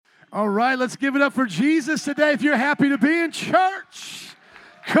All right, let's give it up for Jesus today. If you're happy to be in church,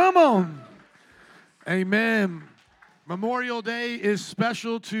 come on. Amen. Memorial Day is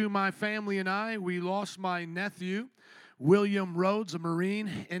special to my family and I. We lost my nephew, William Rhodes, a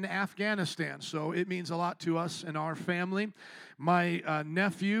Marine in Afghanistan. So it means a lot to us and our family. My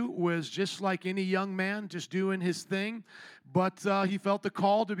nephew was just like any young man, just doing his thing. But he felt the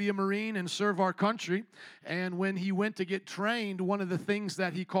call to be a Marine and serve our country. And when he went to get trained, one of the things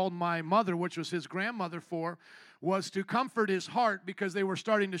that he called my mother, which was his grandmother, for, was to comfort his heart because they were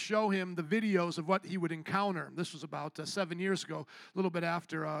starting to show him the videos of what he would encounter. This was about 7 years ago, a little bit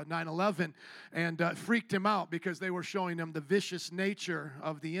after 9/11, and it freaked him out because they were showing him the vicious nature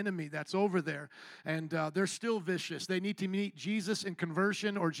of the enemy that's over there, and they're still vicious. They need to meet Jesus in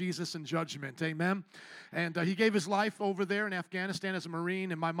conversion or Jesus in judgment, amen? And he gave his life over there in Afghanistan as a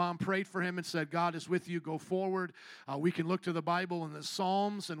Marine, and my mom prayed for him and said, God is with you, go forward. We can look to the Bible and the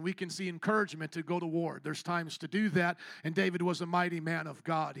Psalms, and we can see encouragement to go to war. There's times to do that, and David was a mighty man of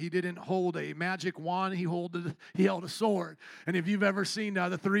God. He didn't hold a magic wand, he held a sword. And if you've ever seen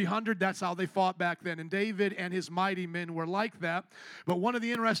the 300, that's how they fought back then. And David and his mighty men were like that. But one of the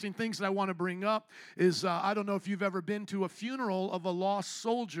interesting things that I want to bring up is, I don't know if you've ever been to a funeral of a lost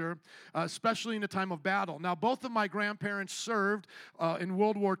soldier, especially in a time of battle. Now, both of my grandparents served in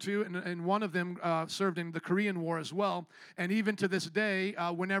World War II, and one of them served in the Korean War as well. And even to this day,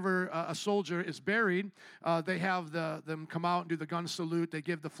 whenever a soldier is buried, they have them come out and do the gun salute. They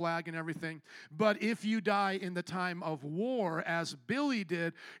give the flag and everything. But if you die in the time of war, as Billy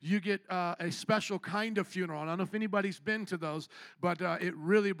did, you get a special kind of funeral. I don't know if anybody's been to those, but it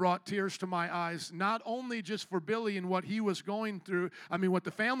really brought tears to my eyes, not only just for Billy and what he was going through, what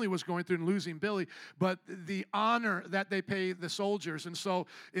the family was going through in losing Billy, but the honor that they pay the soldiers. And so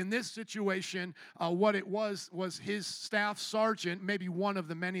in this situation, what it was his staff sergeant, maybe one of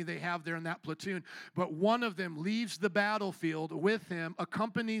the many they have there in that platoon, but one of them leaves the battlefield with him,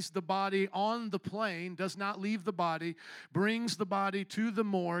 accompanies the body on the plane, does not leave the body, brings the body to the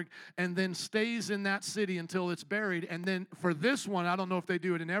morgue, and then stays in that city until it's buried. And then for this one, I don't know if they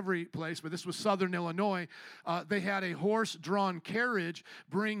do it in every place, but this was Southern Illinois, they had a horse-drawn carriage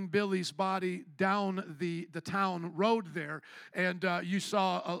bring Billy's body down the town road there, and you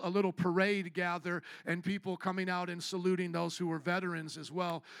saw a little parade gather and people coming out and saluting those who were veterans as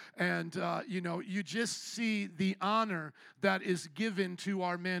well. And, you just see the honor that is given to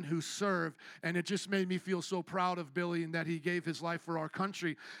our men who serve, and it just made me feel so proud of Billy and that he gave his life for our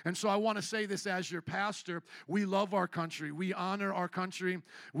country. And so I want to say this as your pastor, we love our country. We honor our country.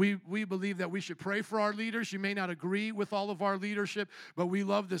 We believe that we should pray for our leaders. You may not agree with all of our leadership, but we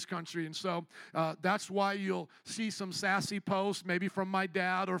love this country. And so that's why you'll see some sassy posts, maybe from my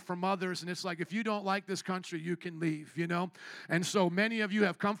dad or from others, and it's like, if you don't like this country, you can leave, And so many of you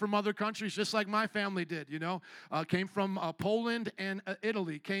have come from other countries, just like my family did, came from Poland and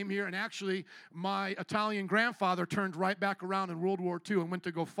Italy, came here, and actually my Italian grandfather turned right back around in World War II and went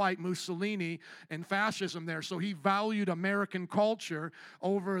to go fight Mussolini and fascism there. So he valued American culture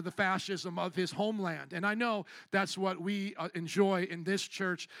over the fascism of his homeland. And I know that's what we enjoy in this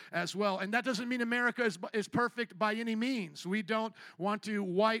church as well. And that doesn't mean America is perfect by any means. We don't want to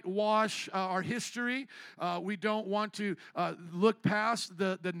whitewash our history. We don't want to look past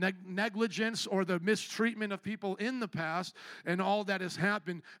the negligence or the mistreatment of people in the past and all that has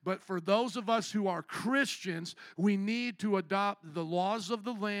happened. But for those of us who are Christians, we need to adopt the laws of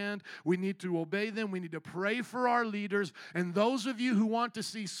the land. We need to obey them. We need to pray for our leaders. And those of you who want to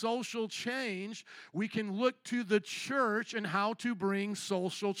see social change, we can look to the church and how to bring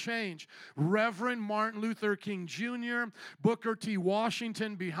social change. Reverend Martin Luther King Jr., Booker T.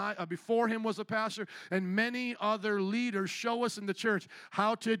 Washington before him was a pastor, and many other leaders show us in the church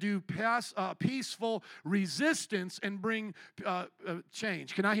how to do peaceful resistance and bring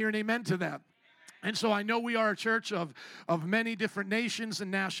change. Can I hear an amen to that? And so I know we are a church of many different nations and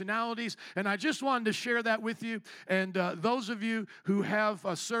nationalities, and I just wanted to share that with you. And those of you who have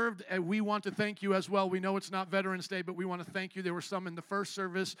served, we want to thank you as well. We know it's not Veterans Day, but we want to thank you. There were some in the first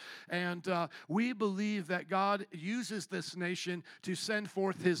service, and we believe that God uses this nation to send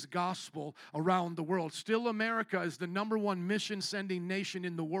forth His gospel around the world. Still, America is the #1 mission-sending nation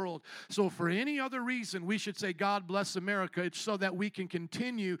in the world. So for any other reason, we should say, God bless America. It's so that we can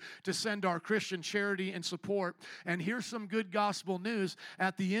continue to send our Christian charity and support. And here's some good gospel news.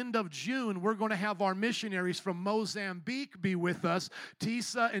 At the end of June, we're going to have our missionaries from Mozambique be with us,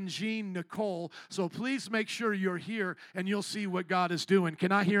 Tisa and Jean Nicole. So please make sure you're here and you'll see what God is doing.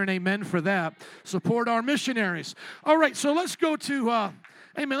 Can I hear an amen for that? Support our missionaries. All right, so let's go to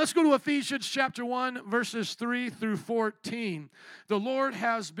Amen. Let's go to Ephesians chapter 1, verses 3 through 14. The Lord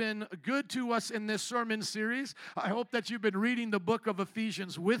has been good to us in this sermon series. I hope that you've been reading the book of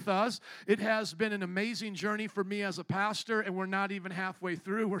Ephesians with us. It has been an amazing journey for me as a pastor, and we're not even halfway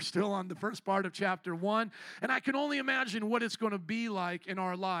through. We're still on the first part of chapter 1, and I can only imagine what it's going to be like in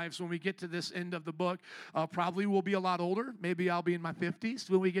our lives when we get to this end of the book. Probably we'll be a lot older. Maybe I'll be in my 50s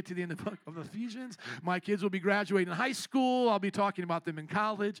when we get to the end of the book of Ephesians. My kids will be graduating high school. I'll be talking about them in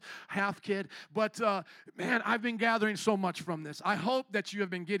college, half kid. But man, I've been gathering so much from this. I hope that you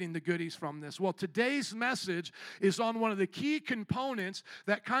have been getting the goodies from this. Well, today's message is on one of the key components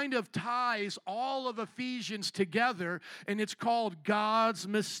that kind of ties all of Ephesians together, and it's called God's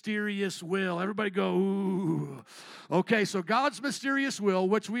mysterious will. Everybody go, ooh. Okay, so God's mysterious will,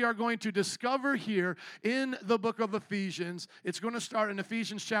 which we are going to discover here in the book of Ephesians. It's going to start in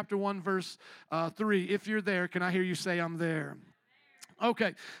Ephesians chapter 1, verse 3. If you're there, can I hear you say, I'm there?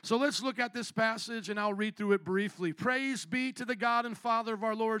 Okay, so let's look at this passage, and I'll read through it briefly. Praise be to the God and Father of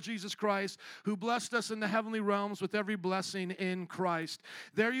our Lord Jesus Christ, who blessed us in the heavenly realms with every blessing in Christ.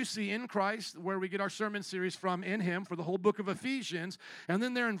 There you see in Christ, where we get our sermon series from, in Him, for the whole book of Ephesians. And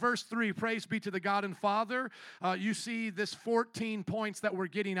then there in verse 3, praise be to the God and Father. You see this 14 points that we're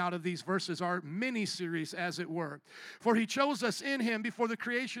getting out of these verses, our mini-series, as it were. For He chose us in Him before the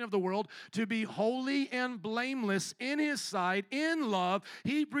creation of the world to be holy and blameless in His sight, in love.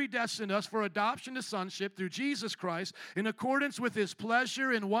 He predestined us for adoption to sonship through Jesus Christ in accordance with His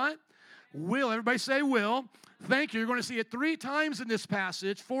pleasure and what? Will. Everybody say will. Thank you. You're going to see it 3 times in this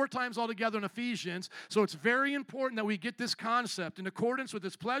passage, 4 times altogether in Ephesians. So it's very important that we get this concept in accordance with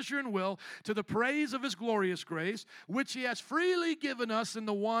His pleasure and will to the praise of His glorious grace, which He has freely given us in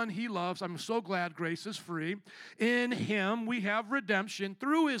the one He loves. I'm so glad grace is free. In Him we have redemption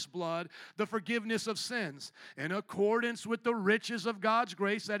through His blood, the forgiveness of sins, in accordance with the riches of God's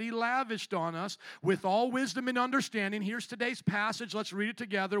grace that He lavished on us with all wisdom and understanding. Here's today's passage. Let's read it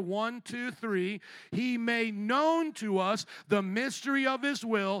together. 1, 2, 3. He made known to us the mystery of His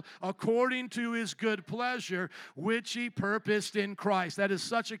will according to His good pleasure, which He purposed in Christ. That is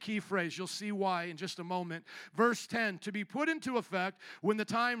such a key phrase. You'll see why in just a moment. Verse 10, to be put into effect when the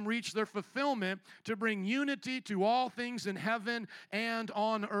time reached their fulfillment, to bring unity to all things in heaven and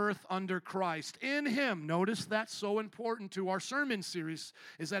on earth under Christ. In Him, notice that's so important to our sermon series,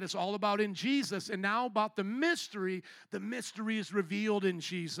 is that it's all about in Jesus, and now about the mystery. The mystery is revealed in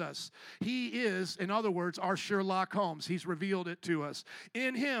Jesus. He is, in other words, our Sherlock Holmes. He's revealed it to us.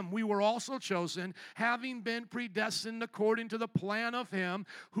 In Him we were also chosen, having been predestined according to the plan of Him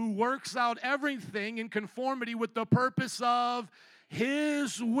who works out everything in conformity with the purpose of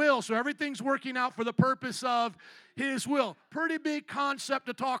His will. So everything's working out for the purpose of His will. Pretty big concept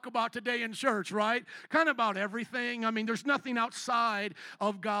to talk about today in church, right? Kind of about everything. I mean, there's nothing outside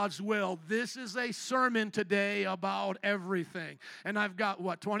of God's will. This is a sermon today about everything. And I've got,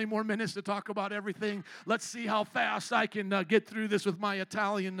 20 more minutes to talk about everything. Let's see how fast I can get through this with my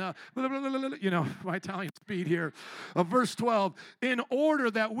Italian, my Italian speed here. Verse 12, in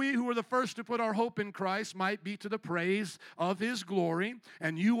order that we who were the first to put our hope in Christ might be to the praise of His glory.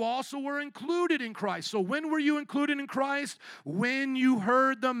 And you also were included in Christ. So when were you included in Christ? When you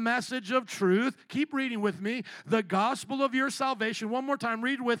heard the message of truth. Keep reading with me. The gospel of your salvation. One more time,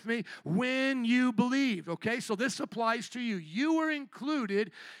 read with me. When you believed. Okay, so this applies to you. You were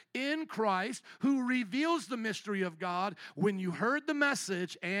included in Christ, who reveals the mystery of God when you heard the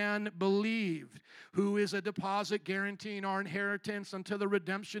message and believed, who is a deposit guaranteeing our inheritance until the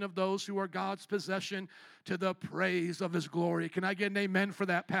redemption of those who are God's possession, to the praise of His glory. Can I get an amen for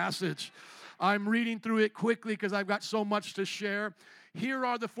that passage? I'm reading through it quickly because I've got so much to share. Here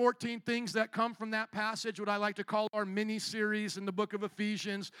are the 14 things that come from that passage, what I like to call our mini-series in the book of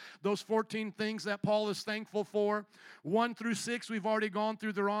Ephesians. Those 14 things that Paul is thankful for. 1 through 6, we've already gone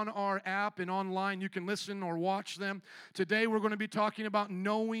through. They're on our app and online. You can listen or watch them. Today, we're going to be talking about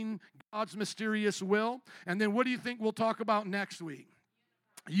knowing God's mysterious will. And then what do you think we'll talk about next week?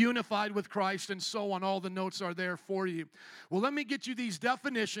 Unified with Christ, and so on. All the notes are there for you. Well, let me get you these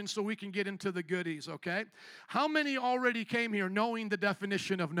definitions so we can get into the goodies, okay? How many already came here knowing the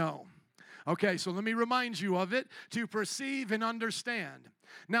definition of know? Okay, so let me remind you of it. To perceive and understand.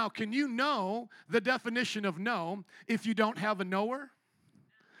 Now, can you know the definition of know if you don't have a knower?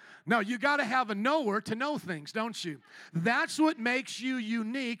 No, you got to have a knower to know things, don't you? That's what makes you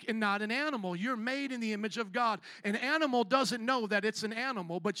unique and not an animal. You're made in the image of God. An animal doesn't know that it's an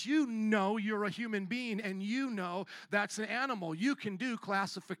animal, but you know you're a human being, and you know that's an animal. You can do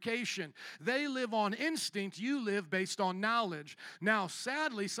classification. They live on instinct. You live based on knowledge. Now,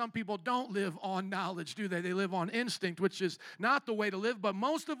 sadly, some people don't live on knowledge, do they? They live on instinct, which is not the way to live, but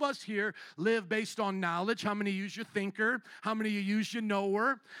most of us here live based on knowledge. How many use your thinker? How many you use your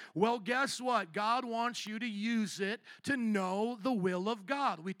knower? Well, guess what? God wants you to use it to know the will of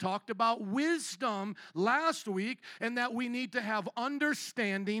God. We talked about wisdom last week and that we need to have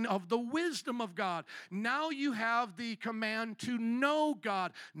understanding of the wisdom of God. Now you have the command to know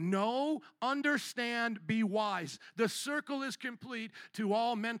God. Know, understand, be wise. The circle is complete to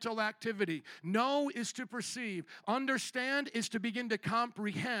all mental activity. Know is to perceive. Understand is to begin to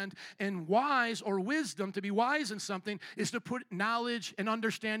comprehend. And wise or wisdom, to be wise in something, is to put knowledge and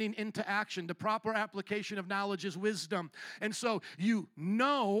understanding into action. The proper application of knowledge is wisdom. And so you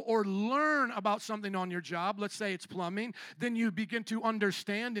know or learn about something on your job. Let's say it's plumbing. Then you begin to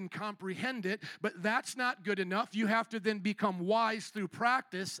understand and comprehend it. But that's not good enough. You have to then become wise through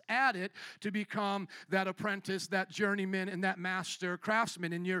practice at it to become that apprentice, that journeyman, and that master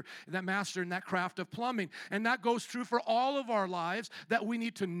craftsman, and you're that master in that craft of plumbing. And that goes true for all of our lives, that we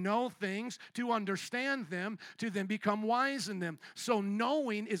need to know things, to understand them, to then become wise in them. So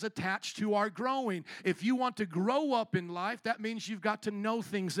knowing is attached to our growing. If you want to grow up in life, that means you've got to know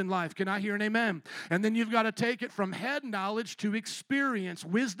things in life. Can I hear an amen? And then you've got to take it from head knowledge to experience.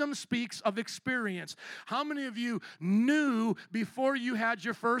 Wisdom speaks of experience. How many of you knew before you had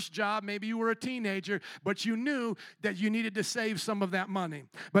your first job, maybe you were a teenager, but you knew that you needed to save some of that money?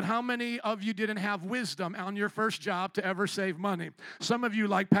 But how many of you didn't have wisdom on your first job to ever save money? Some of you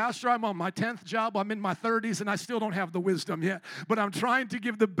like, Pastor, I'm on my 10th job, I'm in my 30s, and I still don't have the wisdom yet. But I'm trying to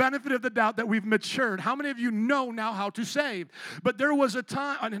give the benefit of the doubt that we've matured. How many of you know now how to save? But there was a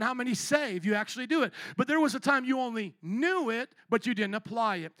time, and how many save? You actually do it. But there was a time you only knew it, but you didn't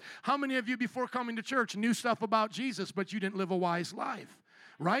apply it. How many of you before coming to church knew stuff about Jesus, but you didn't live a wise life?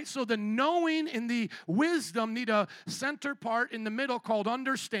 Right? So the knowing and the wisdom need a center part in the middle called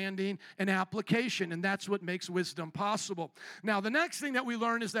understanding and application, and that's what makes wisdom possible. Now, the next thing that we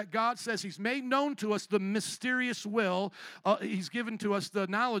learn is that God says He's made known to us the mysterious will. He's given to us the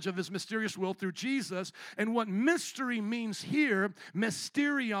knowledge of His mysterious will through Jesus, and what mystery means here,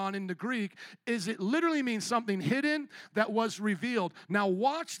 mysterion in the Greek, is it literally means something hidden that was revealed. Now,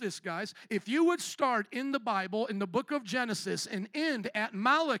 watch this, guys. If you would start in the Bible, in the book of Genesis, and end at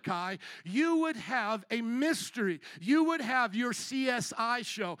Malachi, you would have a mystery. You would have your CSI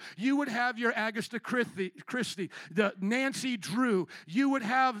show. You would have your Agatha Christie, the Nancy Drew. You would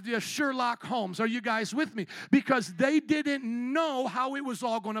have the Sherlock Holmes. Are you guys with me? Because they didn't know how it was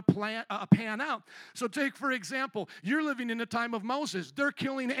all going to pan out. So take, for example, you're living in the time of Moses. They're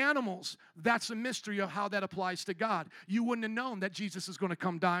killing animals. That's a mystery of how that applies to God. You wouldn't have known that Jesus is going to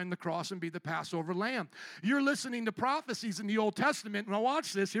come die on the cross and be the Passover lamb. You're listening to prophecies in the Old Testament. Now watch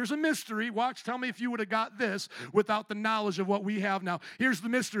this. Here's a mystery. Watch. Tell me if you would have got this without the knowledge of what we have now. Here's the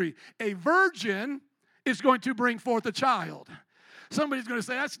mystery. A virgin is going to bring forth a child. Somebody's going to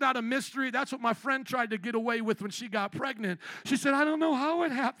say, that's not a mystery. That's what my friend tried to get away with when she got pregnant. She said, I don't know how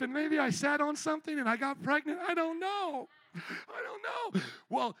it happened. Maybe I sat on something and I got pregnant. I don't know.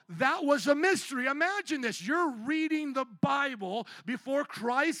 Well, that was a mystery. Imagine this. You're reading the Bible before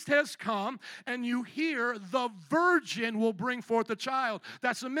Christ has come, and you hear the virgin will bring forth a child.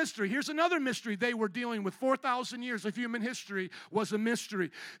 That's a mystery. Here's another mystery they were dealing with. 4,000 years of human history was a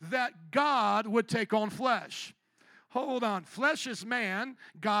mystery, that God would take on flesh. Hold on. Flesh is man,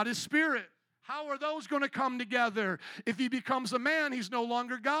 God is spirit. How are those going to come together? If he becomes a man, he's no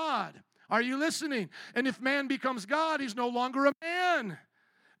longer God. Are you listening? And if man becomes God, he's no longer a man.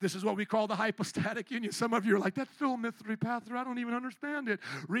 This is what we call the hypostatic union. Some of you are like, that's so mystery, Pastor. I don't even understand it.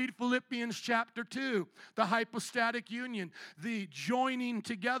 Read Philippians chapter 2, the hypostatic union, the joining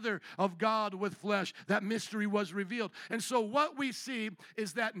together of God with flesh. That mystery was revealed. And so what we see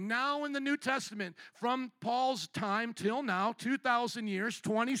is that now in the New Testament, from Paul's time till now, 2,000 years,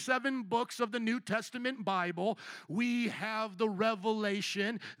 27 books of the New Testament Bible, we have the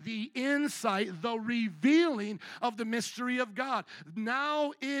revelation, the insight, the revealing of the mystery of God.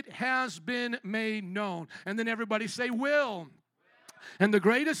 Now it has been made known. And then everybody say, will. And the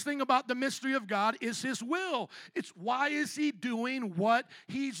greatest thing about the mystery of God is His will. It's why is He doing what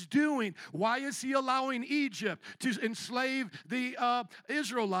He's doing? Why is He allowing Egypt to enslave the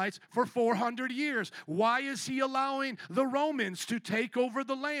Israelites for 400 years? Why is He allowing the Romans to take over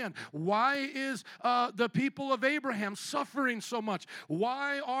the land? Why is the people of Abraham suffering so much?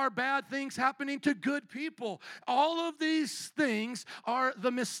 Why are bad things happening to good people? All of these things are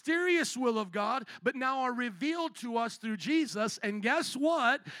the mysterious will of God, but now are revealed to us through Jesus. And guess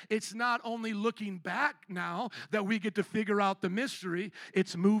what? It's not only looking back now that we get to figure out the mystery,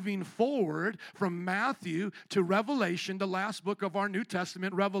 it's moving forward from Matthew to Revelation, the last book of our New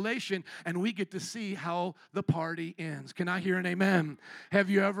Testament, Revelation, and we get to see how the party ends. Can I hear an amen? Have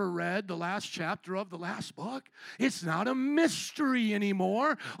you ever read the last chapter of the last book? It's not a mystery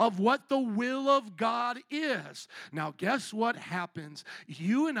anymore of what the will of God is. Now, guess what happens?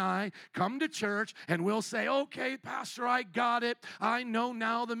 You and I come to church and we'll say, okay, Pastor, I got it. I know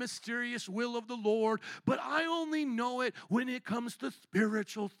now the mysterious will of the Lord, but I only know it when it comes to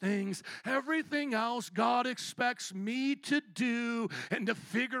spiritual things. Everything else God expects me to do and to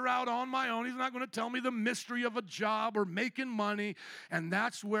figure out on my own. He's not going to tell me the mystery of a job or making money, and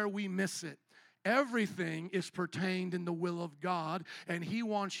that's where we miss it. Everything is pertained in the will of God, and He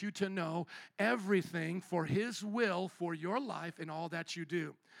wants you to know everything for His will for your life and all that you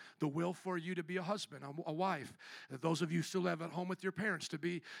do. The will for you to be a husband, a wife. Those of you still live at home with your parents, to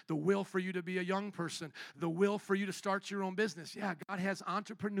be the will for you to be a young person. The will for you to start your own business. Yeah, God has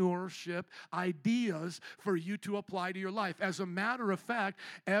entrepreneurship ideas for you to apply to your life. As a matter of fact,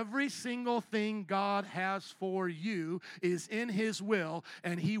 every single thing God has for you is in His will,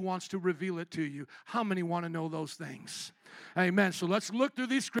 and He wants to reveal it to you. How many want to know those things? Amen. So let's look through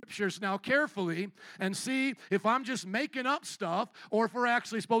these scriptures now carefully and see if I'm just making up stuff or if we're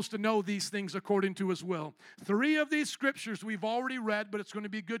actually supposed to know these things according to His will. 3 of these scriptures we've already read, but it's going to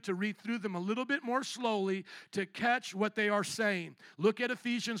be good to read through them a little bit more slowly to catch what they are saying. Look at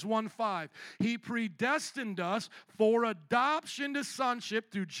Ephesians 1:5. He predestined us for adoption to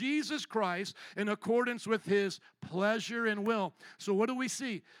sonship through Jesus Christ in accordance with His pleasure and will. So what do we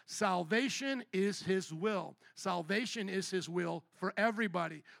see? Salvation is His will. Salvation is His will for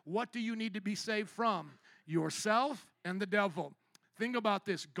everybody. What do you need to be saved from? Yourself and the devil. Think about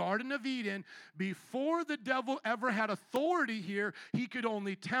this. Garden of Eden, before the devil ever had authority here, he could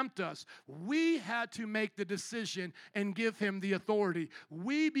only tempt us. We had to make the decision and give him the authority.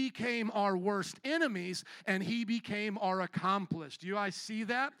 We became our worst enemies, and he became our accomplice. Do you guys see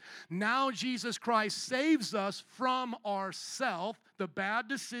that? Now Jesus Christ saves us from ourself, the bad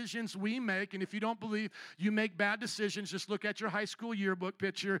decisions we make. And if you don't believe you make bad decisions, just look at your high school yearbook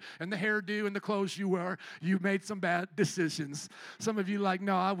picture and the hairdo and the clothes you wear. You made some bad decisions. Some of you like,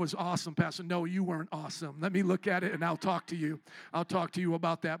 no, I was awesome, Pastor. No, you weren't awesome. Let me look at it and I'll talk to you. I'll talk to you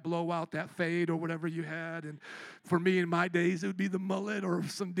about that blowout, that fade, or whatever you had. And for me in my days, it would be the mullet or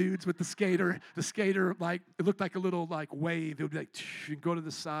some dudes with the skater. The skater, like, it looked like a little like wave. It would be like, go to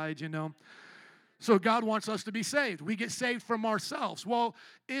the side, you know. So God wants us to be saved. We get saved from ourselves. Well,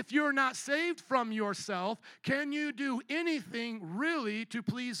 if you're not saved from yourself, can you do anything really to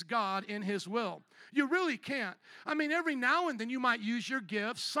please God in His will? You really can't. I mean, every now and then you might use your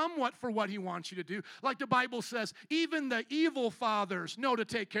gifts somewhat for what He wants you to do. Like the Bible says, even the evil fathers know to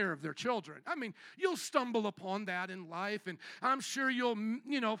take care of their children. I mean, you'll stumble upon that in life, and I'm sure you'll,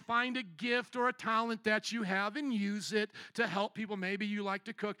 find a gift or a talent that you have and use it to help people. Maybe you like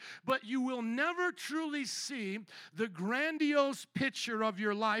to cook, but you will never truly see the grandiose picture of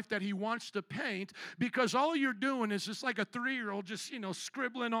your life that He wants to paint, because all you're doing is just like a 3-year-old just,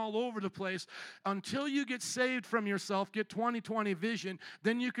 scribbling all over the place. Until you get saved from yourself, get 20/20 vision,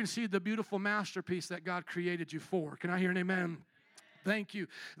 then you can see the beautiful masterpiece that God created you for. Can I hear an amen? Thank you.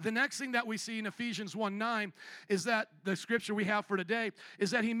 The next thing that we see in Ephesians 1:9 is that the scripture we have for today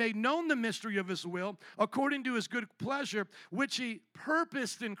is that He made known the mystery of His will according to His good pleasure, which He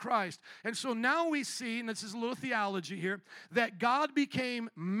purposed in Christ. And so now we see, and this is a little theology here, that God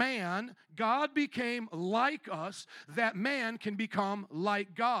became man, God became like us, that man can become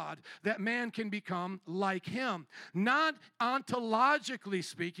like God, that man can become like Him. Not ontologically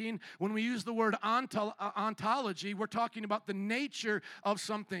speaking. When we use the word ontology, we're talking about the nature of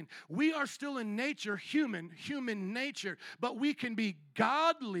something. We are still in nature, human nature, but we can be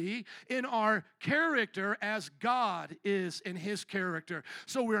godly in our character as God is in His character.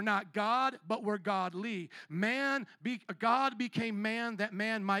 So we're not God, but we're godly. God became man that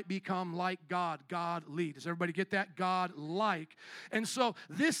man might become like God, godly. Does everybody get that? God-like. And so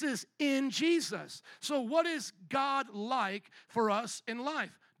this is in Jesus. So what is God like for us in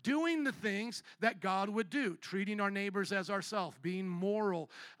life? doing the things that God would do, treating our neighbors as ourselves, being moral,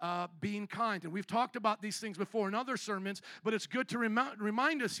 being kind. And we've talked about these things before in other sermons, but it's good to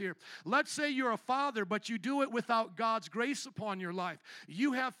remind us here. Let's say you're a father, but you do it without God's grace upon your life.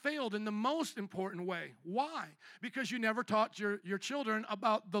 You have failed in the most important way. Why? Because you never taught your children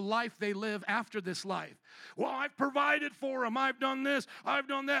about the life they live after this life. Well, I've provided for them. I've done this. I've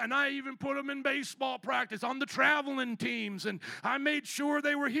done that. And I even put them in baseball practice on the traveling teams. And I made sure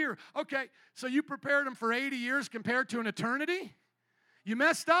they were here. Okay, so you prepared them for 80 years compared to an eternity? You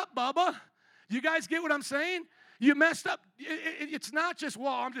messed up, Bubba. You guys get what I'm saying? You messed up. It's not just,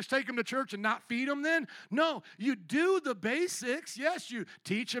 well, I'm just taking them to church and not feed them then. No, you do the basics. Yes, you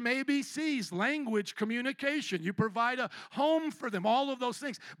teach them ABCs, language, communication. You provide a home for them, all of those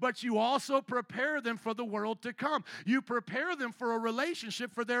things. But you also prepare them for the world to come. You prepare them for a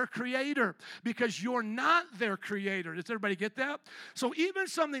relationship for their creator because you're not their creator. Does everybody get that? So even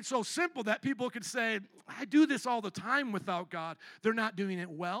something so simple that people could say, I do this all the time without God, they're not doing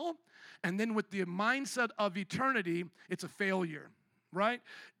it well. And then with the mindset of eternity, it's a failure, right?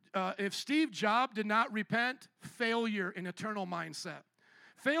 If Steve Jobs did not repent, failure in eternal mindset.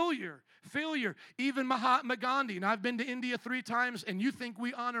 Failure. Even Mahatma Gandhi, and I've been to India 3 times, and you think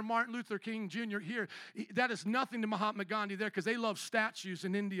we honor Martin Luther King Jr. here. That is nothing to Mahatma Gandhi there, because they love statues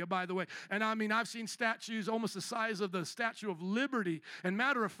in India, by the way. And I mean, I've seen statues almost the size of the Statue of Liberty. And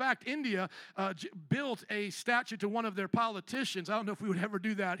matter of fact, India built a statue to one of their politicians. I don't know if we would ever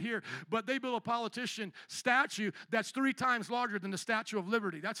do that here, but they built a politician statue that's 3 times larger than the Statue of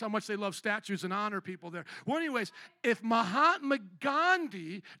Liberty. That's how much they love statues and honor people there. Well, anyways, if Mahatma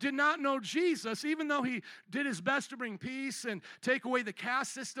Gandhi did not know Jesus, even though he did his best to bring peace and take away the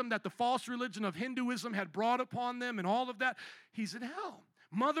caste system that the false religion of Hinduism had brought upon them and all of that, he's in hell.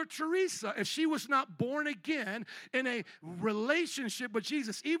 Mother Teresa, if she was not born again in a relationship with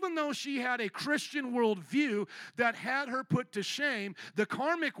Jesus, even though she had a Christian worldview that had her put to shame, the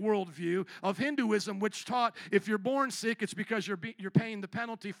karmic worldview of Hinduism, which taught if you're born sick, it's because you're paying the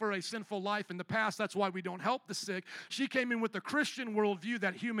penalty for a sinful life in the past. That's why we don't help the sick. She came in with the Christian worldview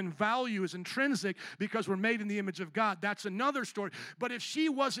that human value is intrinsic because we're made in the image of God. That's another story. But if she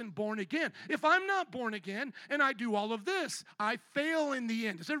wasn't born again, if I'm not born again and I do all of this, I fail in the end.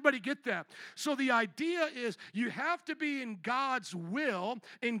 Does everybody get that? So the idea is you have to be in God's will,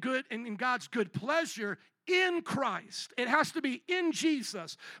 in God's good pleasure in Christ. It has to be in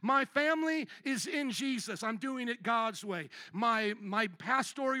Jesus. My family is in Jesus. I'm doing it God's way. My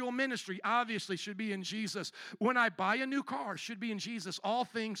pastoral ministry obviously should be in Jesus. When I buy a new car, should be in Jesus. All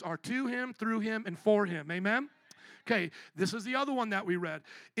things are to Him, through Him, and for Him. Amen? Okay, this is the other one that we read.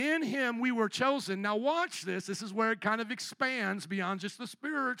 In Him we were chosen. Now watch this. This is where it kind of expands beyond just the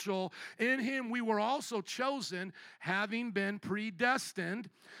spiritual. In Him we were also chosen, having been predestined.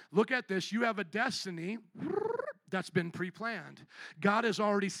 Look at this. You have a destiny that's been pre-planned. God has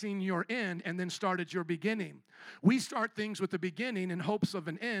already seen your end and then started your beginning. We start things with the beginning in hopes of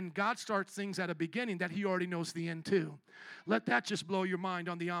an end. God starts things at a beginning that He already knows the end too. Let that just blow your mind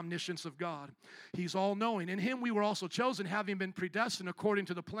on the omniscience of God. He's all-knowing. In Him we were also chosen, having been predestined according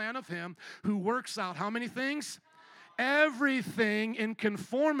to the plan of Him who works out how many things? Everything in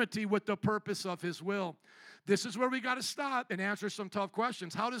conformity with the purpose of His will. This is where we got to stop and answer some tough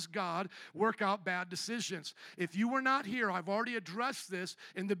questions. How does God work out bad decisions? If you were not here, I've already addressed this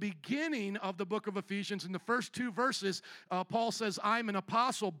in the beginning of the book of Ephesians. In the first 2 verses, Paul says, I'm an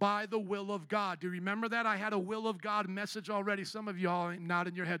apostle by the will of God. Do you remember that? I had a will of God message already. Some of y'all ain't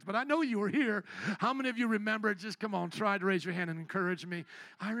nodding your heads, but I know you were here. How many of you remember it? Just come on, try to raise your hand and encourage me.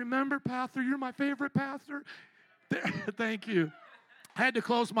 I remember, Pastor. You're my favorite pastor. Thank you. I had to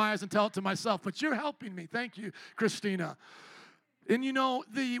close my eyes and tell it to myself, but you're helping me. Thank you, Christina. And you know,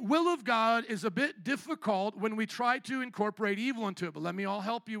 the will of God is a bit difficult when we try to incorporate evil into it, but let me all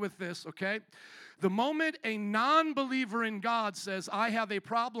help you with this, okay? The moment a non-believer in God says, I have a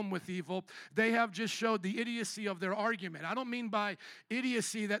problem with evil, they have just showed the idiocy of their argument. I don't mean by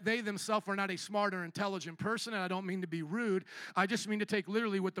idiocy that they themselves are not a smart or intelligent person, and I don't mean to be rude. I just mean to take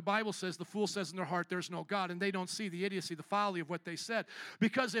literally what the Bible says. The fool says in their heart, there's no God, and they don't see the idiocy, the folly of what they said.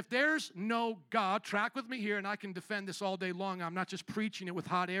 Because if there's no God, track with me here, and I can defend this all day long. I'm not just preaching it with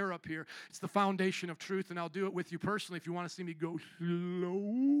hot air up here. It's the foundation of truth, and I'll do it with you personally if you want to see me go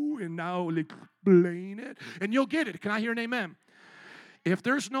slow and now explain it, and you'll get it. Can I hear an amen? If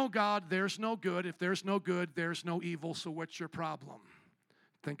there's no God, there's no good. If there's no good, there's no evil. So what's your problem?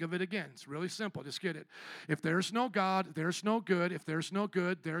 Think of it again. It's really simple. Just get it. If there's no God, there's no good. If there's no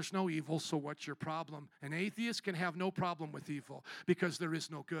good, there's no evil. So what's your problem? An atheist can have no problem with evil because there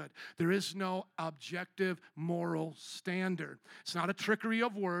is no good. There is no objective moral standard. It's not a trickery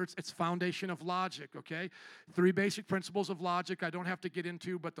of words. It's foundation of logic, okay? 3 basic principles of logic I don't have to get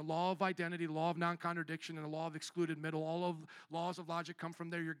into, but the law of identity, the law of non-contradiction, and the law of excluded middle, all of laws of logic come from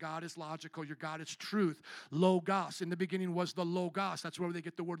there. Your God is logical. Your God is truth. Logos. In the beginning was the Logos. That's where they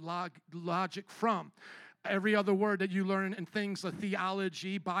get the word logic from. Every other word that you learn in things like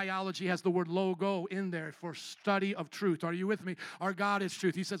theology, biology has the word logo in there for study of truth. Are you with me? Our God is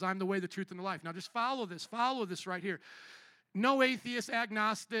truth. He says, I'm the way, the truth, and the life. Now just follow this right here. No atheist,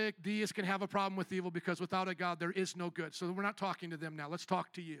 agnostic, deist can have a problem with evil because without a God, there is no good. So we're not talking to them now. Let's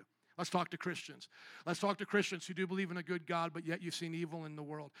talk to you. Let's talk to Christians. Let's talk to Christians who do believe in a good God, but yet you've seen evil in the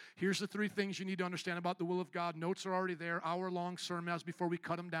world. Here's the 3 things you need to understand about the will of God. Notes are already there, hour-long sermons before we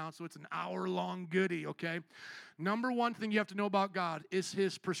cut them down, so it's an hour-long goodie, okay? Number 1 thing you have to know about God is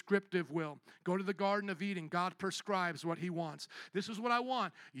his prescriptive will. Go to the Garden of Eden. God prescribes what he wants. This is what I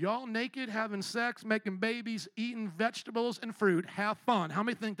want. Y'all naked, having sex, making babies, eating vegetables and fruit. Have fun. How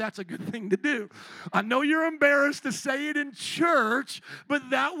many think that's a good thing to do? I know you're embarrassed to say it in church,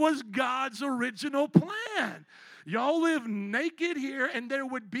 but that was God's original plan. Y'all live naked here, and there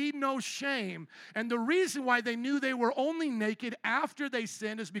would be no shame. And the reason why they knew they were only naked after they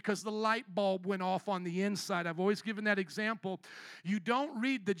sinned is because the light bulb went off on the inside. I've always given that example. You don't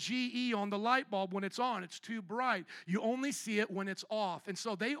read the GE on the light bulb when it's on. It's too bright. You only see it when it's off. And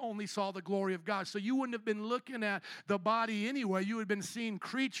so they only saw the glory of God. So you wouldn't have been looking at the body anyway. You would have been seeing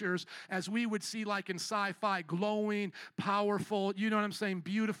creatures as we would see like in sci-fi, glowing, powerful, you know what I'm saying,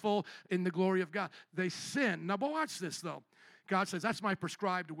 beautiful in the glory of God. They sinned. Now, watch this, though. God says, that's my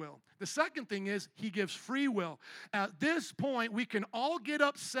prescribed will. The second thing is he gives free will. At this point, we can all get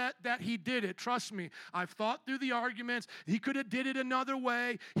upset that he did it. Trust me, I've thought through the arguments. He could have did it another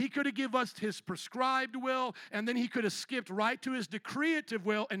way. He could have given us his prescribed will, and then he could have skipped right to his decreative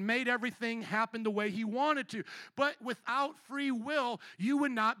will and made everything happen the way he wanted to. But without free will, you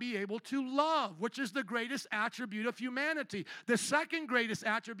would not be able to love, which is the greatest attribute of humanity. The second greatest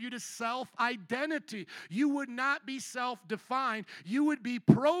attribute is self-identity. You would not be self-defined. You would be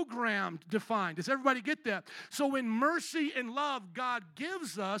programmed defined. Does everybody get that? So in mercy and love, God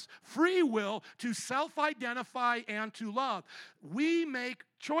gives us free will to self-identify and to love. We make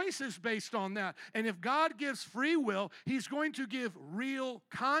choices based on that. And if God gives free will, he's going to give real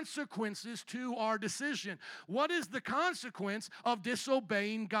consequences to our decision. What is the consequence of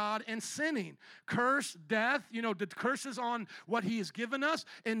disobeying God and sinning? Curse, death, the curse is on what he has given us,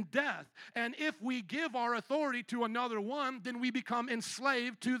 and death. And if we give our authority to another one, then we become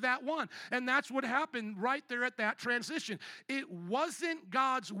enslaved to that one. And that's what happened right there at that transition. It wasn't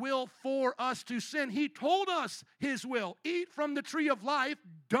God's will for us to sin. He told us his will. Eat from the tree of life.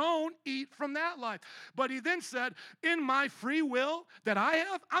 Don't eat from that life. But he then said, in my free will that I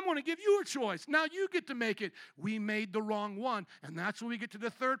have, I'm going to give you a choice. Now you get to make it. We made the wrong one. And that's when we get to the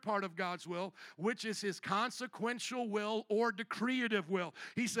third part of God's will, which is his consequential will or decreative will.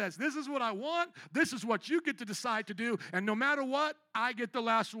 He says, this is what I want. This is what you get to decide to do. And no matter what, I get the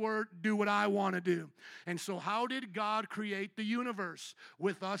last word. Do what I want to do. And so how did God create the universe?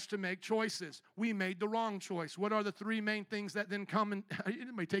 With us to make choices. We made the wrong choice. What are the 3 main things that then come and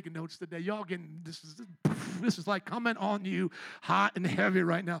anybody taking notes today? Y'all getting this is like coming on you hot and heavy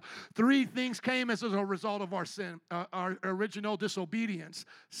right now. 3 things came as a result of our sin, our original disobedience.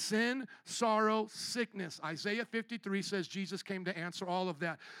 Sin, sorrow, sickness. Isaiah 53 says Jesus came to answer all of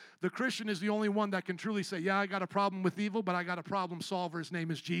that. The Christian is the only one that can truly say, yeah, I got a problem with evil, but I got a problem solver. His name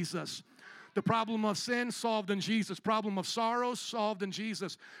is Jesus. The problem of sin solved in Jesus. Problem of sorrow solved in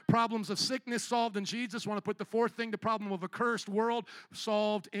Jesus. Problems of sickness solved in Jesus. I want to put the 4th thing, the problem of a cursed world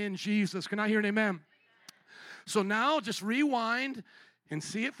solved in Jesus. Can I hear an amen? So now just rewind and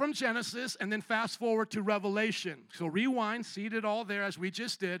see it from Genesis and then fast forward to Revelation. So rewind, see it all there as we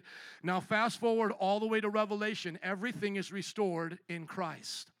just did. Now fast forward all the way to Revelation. Everything is restored in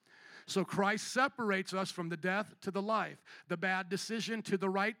Christ. So Christ separates us from the death to the life, the bad decision to the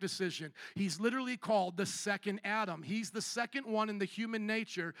right decision. He's literally called the second Adam. He's the second one in the human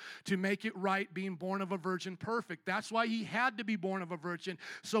nature to make it right, being born of a virgin perfect. That's why he had to be born of a virgin,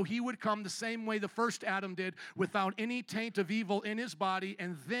 so he would come the same way the first Adam did, without any taint of evil in his body,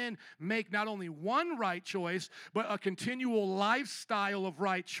 and then make not only one right choice, but a continual lifestyle of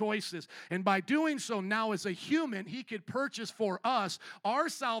right choices. And by doing so, now as a human, he could purchase for us our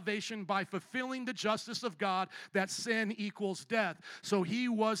salvation salvation by fulfilling the justice of God, that sin equals death. So he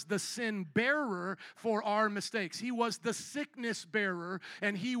was the sin bearer for our mistakes. He was the sickness bearer,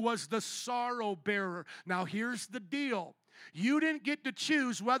 and he was the sorrow bearer. Now here's the deal. You didn't get to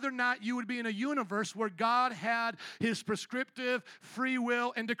choose whether or not you would be in a universe where God had his prescriptive, free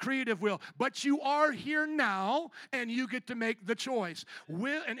will, and decretive will. But you are here now, and you get to make the choice.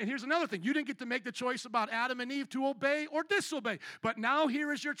 And here's another thing. You didn't get to make the choice about Adam and Eve to obey or disobey. But now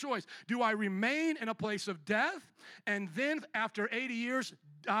here is your choice. Do I remain in a place of death, and then after 80 years,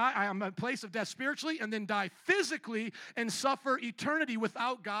 I am in a place of death spiritually, and then die physically and suffer eternity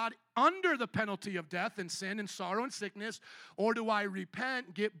without God under the penalty of death and sin and sorrow and sickness? Or do I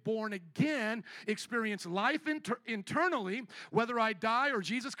repent, get born again, experience life internally, whether I die or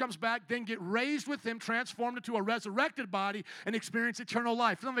Jesus comes back, then get raised with him, transformed into a resurrected body, and experience eternal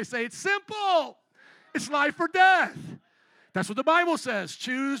life? Somebody say, it's simple. It's life or death. That's what the Bible says.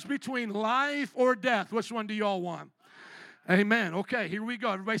 Choose between life or death. Which one do you all want? Amen. Okay, here we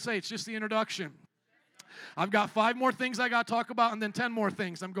go. Everybody say, it's just the introduction. I've got 5 more things I got to talk about, and then 10 more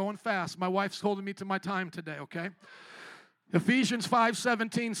things. I'm going fast. My wife's holding me to my time today, okay? Ephesians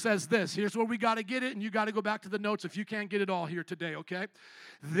 5:17 says this. Here's where we got to get it, and you got to go back to the notes if you can't get it all here today, okay?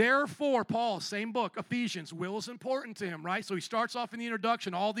 Therefore, Paul, same book, Ephesians, will is important to him, right? So he starts off in the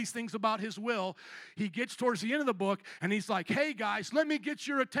introduction, all these things about his will. He gets towards the end of the book, and he's like, hey, guys, let me get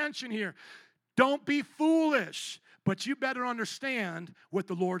your attention here. Don't be foolish, but you better understand what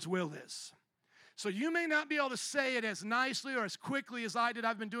the Lord's will is. So you may not be able to say it as nicely or as quickly as I did.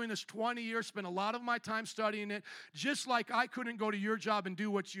 I've been doing this 20 years, spent a lot of my time studying it, just like I couldn't go to your job and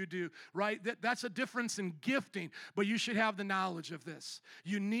do what you do, right? That's a difference in gifting, but you should have the knowledge of this.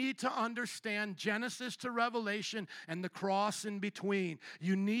 You need to understand Genesis to Revelation and the cross in between.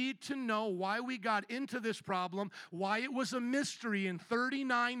 You need to know why we got into this problem, why it was a mystery in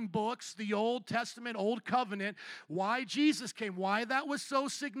 39 books, the Old Testament, Old Covenant, why Jesus came, why that was so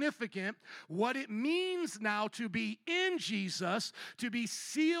significant, what it means now to be in Jesus, to be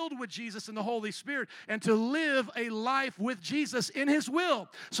sealed with Jesus in the Holy Spirit, and to live a life with Jesus in his will.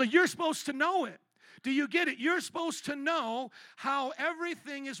 So you're supposed to know it. Do you get it? You're supposed to know how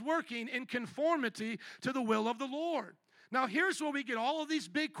everything is working in conformity to the will of the Lord. Now, here's where we get all of these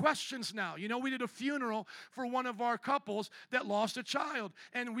big questions now. You know, we did a funeral for one of our couples that lost a child,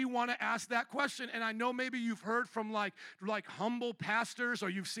 and we want to ask that question. And I know maybe you've heard from like humble pastors, or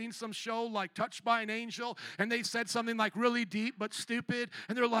you've seen some show like Touched by an Angel, and they said something like really deep but stupid,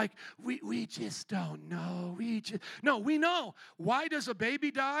 and they're like, we just don't know. No, we know. Why does a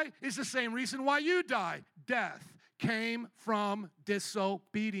baby die? Is the same reason why you die. Death came from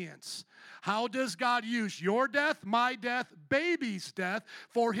disobedience. How does God use your death, my death, baby's death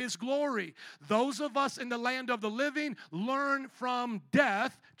for his glory? Those of us in the land of the living learn from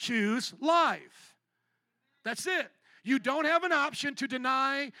death, choose life. That's it. You don't have an option to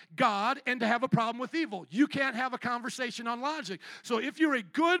deny God and to have a problem with evil. You can't have a conversation on logic. So if you're a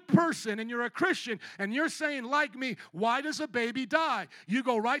good person and you're a Christian and you're saying, like me, why does a baby die? You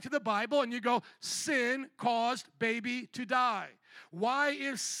go right to the Bible and you go, sin caused baby to die. Why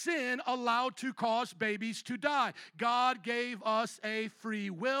is sin allowed to cause babies to die? God gave us a free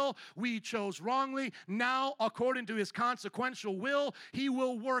will. We chose wrongly. Now, according to his consequential will, he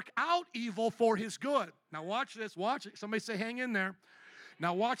will work out evil for his good. Now, watch this. Watch it. Somebody say, hang in there.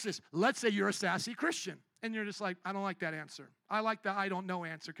 Now, watch this. Let's say you're a sassy Christian, and you're just like, I don't like that answer. I like the I don't know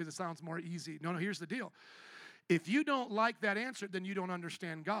answer because it sounds more easy. No, here's the deal. If you don't like that answer, then you don't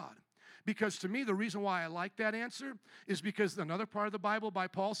understand God. Because to me, the reason why I like that answer is because another part of the Bible by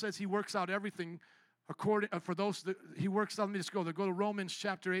Paul says he works out everything according for those that he works out. Let me just go there. Go to Romans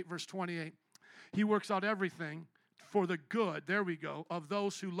chapter 8, verse 28. He works out everything for the good, there we go, of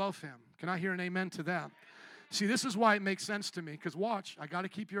those who love him. Can I hear an amen to that? See, this is why it makes sense to me, because watch, I got to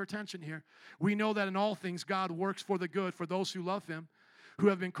keep your attention here. We know that in all things God works for the good for those who love him, who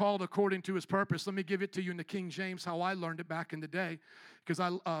have been called according to his purpose. Let me give it to you in the King James, how I learned it back in the day, because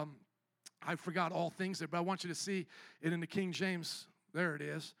I forgot all things there, but I want you to see it in the King James. There it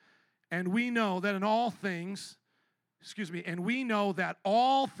is. And we know that in all things, and we know that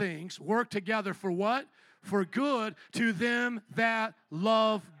all things work together for what? For good to them that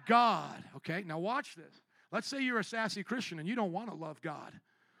love God. Okay, now watch this. Let's say you're a sassy Christian and you don't want to love God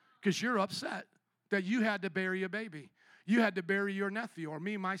because you're upset that you had to bury a baby. You had to bury your nephew or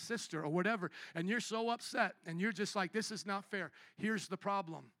me, my sister, or whatever, and you're so upset and you're just like, this is not fair. Here's the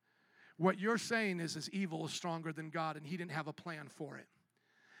problem. What you're saying is evil is stronger than God, and he didn't have a plan for it.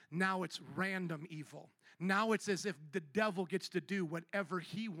 Now it's random evil. Now it's as if the devil gets to do whatever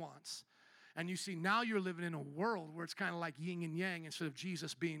he wants. And you see, now you're living in a world where it's kind of like yin and yang instead of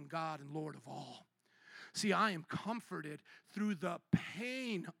Jesus being God and Lord of all. See, I am comforted through the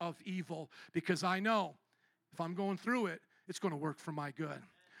pain of evil because I know if I'm going through it, it's going to work for my good.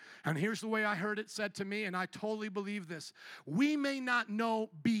 And here's the way I heard it said to me, and I totally believe this. We may not know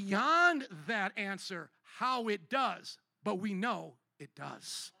beyond that answer how it does, but we know it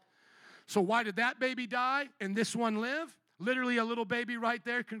does. So why did that baby die and this one live? Literally a little baby right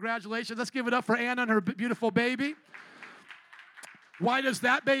there. Congratulations. Let's give it up for Anna and her beautiful baby. Why does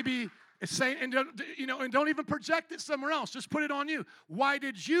that baby say, and don't even project it somewhere else. Just put it on you. Why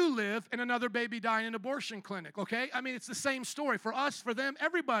did you live and another baby die in an abortion clinic, okay? I mean, it's the same story. For us, for them,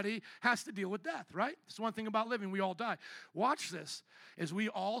 everybody has to deal with death, right? It's one thing about living. We all die. Watch this, as we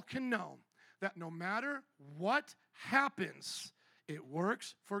all can know that no matter what happens, it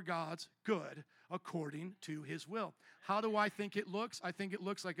works for God's good according to his will. How do I think it looks? I think it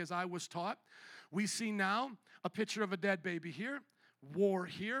looks like as I was taught. We see now a picture of a dead baby here, war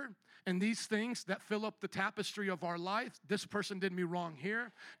here, and these things that fill up the tapestry of our life. This person did me wrong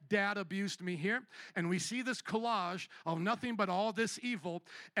here. Dad abused me here. And we see this collage of nothing but all this evil.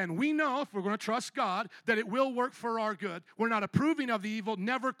 And we know, if we're going to trust God, that it will work for our good. We're not approving of the evil,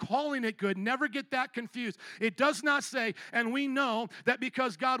 never calling it good. Never get that confused. It does not say, and we know that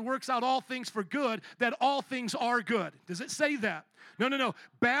because God works out all things for good, that all things are good. Does it say that? No.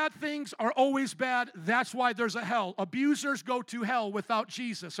 Bad things are always bad. That's why there's a hell. Abusers go to hell without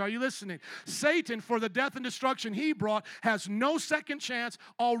Jesus. Are you listening? Satan, for the death and destruction he brought, has no second chance,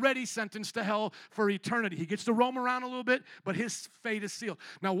 already sentenced to hell for eternity. He gets to roam around a little bit, but his fate is sealed.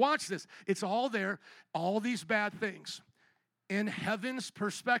 Now watch this. It's all there, all these bad things. In heaven's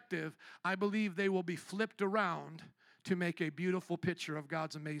perspective, I believe they will be flipped around to make a beautiful picture of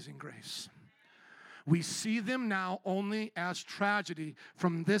God's amazing grace. We see them now only as tragedy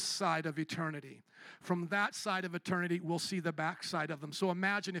from this side of eternity. From that side of eternity, we'll see the backside of them. So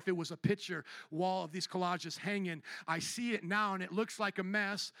imagine if it was a picture wall of these collages hanging. I see it now, and it looks like a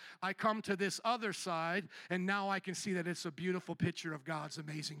mess. I come to this other side, and now I can see that it's a beautiful picture of God's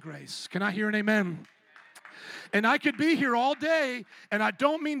amazing grace. Can I hear an amen? And I could be here all day, and I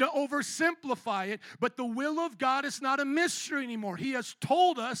don't mean to oversimplify it, but the will of God is not a mystery anymore. He has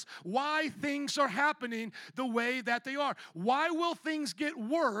told us why things are happening the way that they are. Why will things get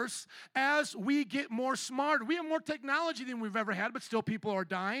worse as we get more smart? We have more technology than we've ever had, but still people are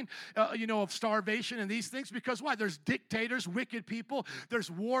dying, of starvation and these things. Because why? There's dictators, wicked people. There's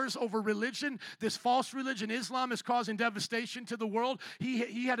wars over religion. This false religion, Islam, is causing devastation to the world.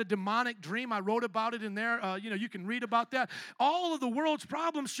 He had a demonic dream. I wrote about it in there. You can read about that. All of the world's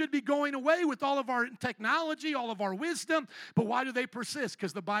problems should be going away with all of our technology, all of our wisdom. But why do they persist?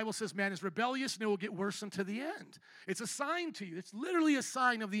 Because the Bible says man is rebellious and it will get worse unto the end. It's a sign to you. It's literally a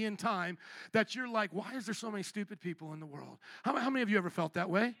sign of the end time that you're like, why is there so many stupid people in the world? How many of you ever felt that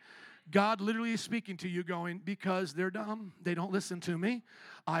way? God literally is speaking to you going, because they're dumb, they don't listen to me.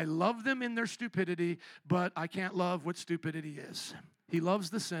 I love them in their stupidity, but I can't love what stupidity is. He loves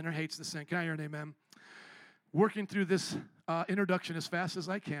the sinner, hates the sin. Can I hear an amen? Working through this introduction as fast as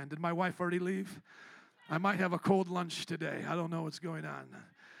I can. Did my wife already leave? I might have a cold lunch today. I don't know what's going on.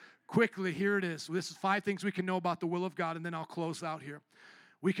 Quickly, here it is. This is 5 things we can know about the will of God, and then I'll close out here.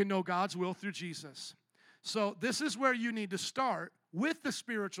 We can know God's will through Jesus. So this is where you need to start with the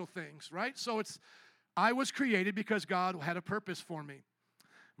spiritual things, right? So I was created because God had a purpose for me.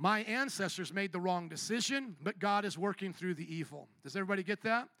 My ancestors made the wrong decision, but God is working through the evil. Does everybody get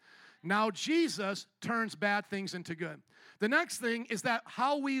that? Now Jesus turns bad things into good. The next thing is that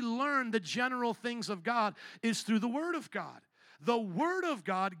how we learn the general things of God is through the Word of God. The Word of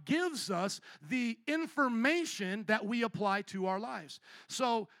God gives us the information that we apply to our lives.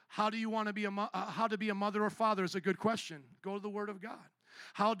 So how do you want to be how to be a mother or father is a good question. Go to the Word of God.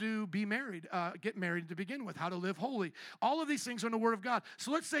 How to be married, get married to begin with, how to live holy. All of these things are in the Word of God.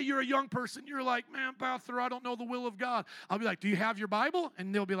 So let's say you're a young person. You're like, man, Pastor, I don't know the will of God. I'll be like, do you have your Bible?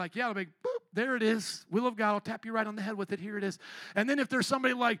 And they'll be like, yeah. I'll be like, boop, there it is. Will of God. I'll tap you right on the head with it. Here it is. And then if there's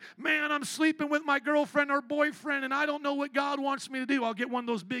somebody like, man, I'm sleeping with my girlfriend or boyfriend, and I don't know what God wants me to do, I'll get one of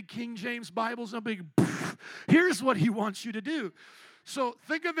those big King James Bibles, and I'll be like, here's what He wants you to do. So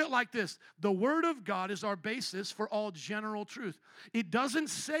think of it like this. The Word of God is our basis for all general truth. It doesn't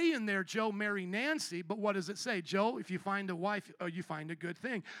say in there, Joe, marry Nancy, but what does it say? Joe, if you find a wife, you find a good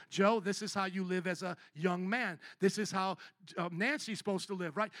thing. Joe, this is how you live as a young man. This is how Nancy's supposed to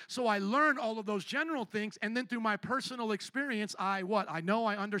live, right? So I learned all of those general things, and then through my personal experience, I know,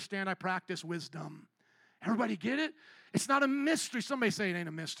 I understand, I practice wisdom. Everybody get it? It's not a mystery. Somebody say it ain't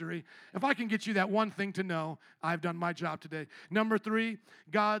a mystery. If I can get you that one thing to know, I've done my job today. Number 3,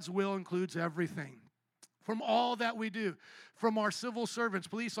 God's will includes everything. From all that we do, from our civil servants,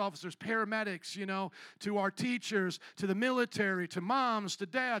 police officers, paramedics, to our teachers, to the military, to moms, to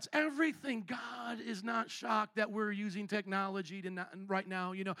dads, everything. God is not shocked that we're using technology right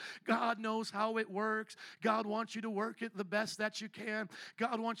now. God knows how it works. God wants you to work it the best that you can.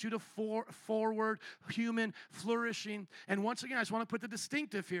 God wants you to forward human flourishing. And once again, I just want to put the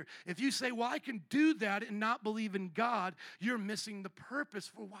distinctive here. If you say, well, I can do that and not believe in God, you're missing the purpose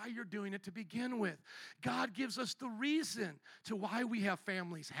for why you're doing it to begin with. God gives us the reason to why we have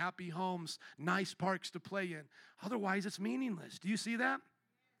families, happy homes, nice parks to play in. Otherwise, it's meaningless. Do you see that?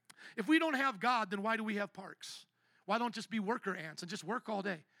 If we don't have God, then why do we have parks? Why don't just be worker ants and just work all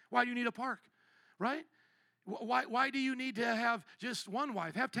day? Why do you need a park, right? Why do you need to have just one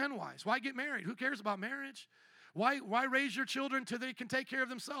wife? Have 10 wives. Why get married? Who cares about marriage? Why raise your children till they can take care of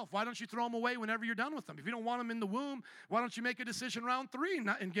themselves? Why don't you throw them away whenever you're done with them? If you don't want them in the womb, why don't you make a decision round 3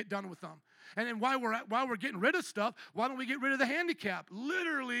 and get done with them? And then while we're getting rid of stuff, why don't we get rid of the handicap?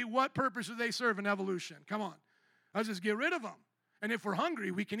 Literally, what purpose do they serve in evolution? Come on. Let's just get rid of them. And if we're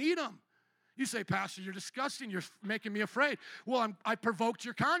hungry, we can eat them. You say, Pastor, you're disgusting. You're making me afraid. Well, I provoked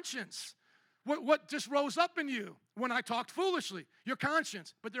your conscience. What just rose up in you when I talked foolishly? Your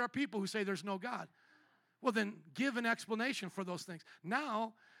conscience. But there are people who say there's no God. Well, then give an explanation for those things.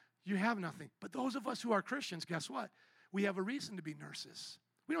 Now, you have nothing. But those of us who are Christians, guess what? We have a reason to be nurses.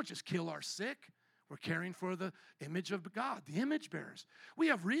 We don't just kill our sick. We're caring for the image of God, the image bearers. We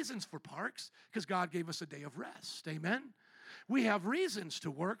have reasons for parks because God gave us a day of rest. Amen? We have reasons to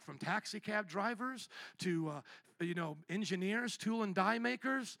work, from taxi cab drivers to engineers, tool and die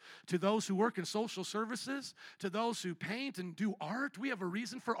makers, to those who work in social services, to those who paint and do art. We have a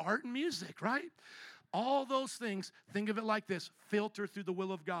reason for art and music, right? All those things, think of it like this, filter through the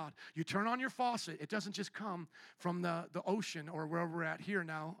will of God. You turn on your faucet, it doesn't just come from the ocean or wherever we're at here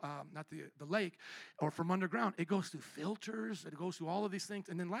now, not the lake, or from underground. It goes through filters, it goes through all of these things.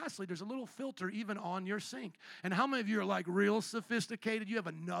 And then lastly, there's a little filter even on your sink. And how many of you are like real sophisticated? You have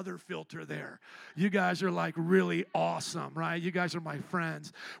another filter there. You guys are like really awesome, right? You guys are my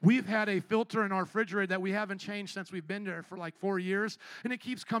friends. We've had a filter in our refrigerator that we haven't changed since we've been there for like 4 years. And it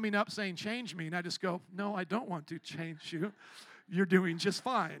keeps coming up saying, change me. And I just go, no, I don't want to change you. You're doing just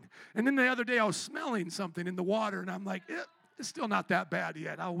fine. And then the other day I was smelling something in the water, and I'm like, it's still not that bad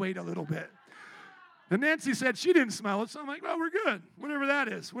yet. I'll wait a little bit. And Nancy said she didn't smell it, so I'm like, well, we're good. Whatever that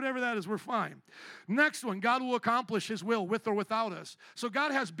is, we're fine. Next one, God will accomplish his will with or without us. So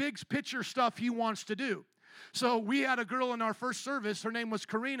God has big picture stuff he wants to do. So we had a girl in our first service. Her name was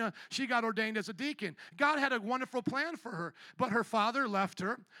Karina. She got ordained as a deacon. God had a wonderful plan for her, but her father left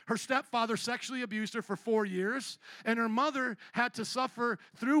her. Her stepfather sexually abused her for 4 years, and her mother had to suffer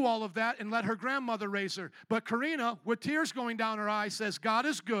through all of that and let her grandmother raise her. But Karina, with tears going down her eyes, says, God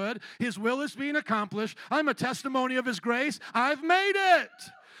is good. His will is being accomplished. I'm a testimony of his grace. I've made it.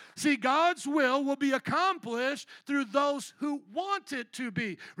 See, God's will be accomplished through those who want it to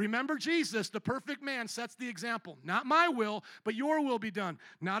be. Remember Jesus, the perfect man, sets the example. Not my will, but your will be done.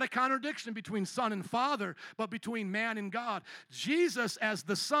 Not a contradiction between Son and Father, but between man and God. Jesus, as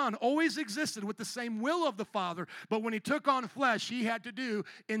the Son, always existed with the same will of the Father, but when he took on flesh, he had to do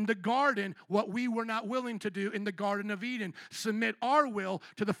in the garden what we were not willing to do in the Garden of Eden. Submit our will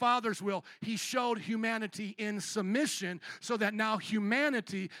to the Father's will. He showed humanity in submission so that now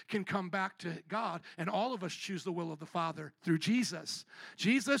humanity can come back to God, and all of us choose the will of the Father through Jesus.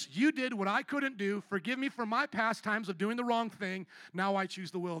 Jesus, you did what I couldn't do. Forgive me for my past times of doing the wrong thing. Now I choose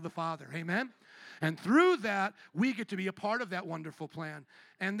the will of the Father. Amen? And through that, we get to be a part of that wonderful plan.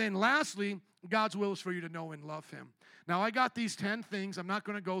 And then lastly, God's will is for you to know and love him. Now, I got these 10 things. I'm not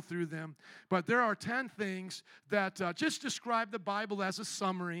going to go through them, but there are 10 things that just describe the Bible as a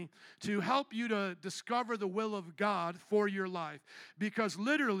summary to help you to discover the will of God for your life, because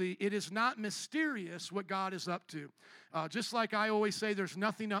literally it is not mysterious what God is up to. Just like I always say, there's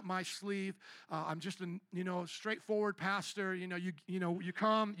nothing up my sleeve. I'm just a straightforward pastor. You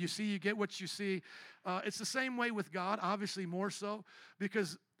come, you see, you get what you see. It's the same way with God, obviously more so,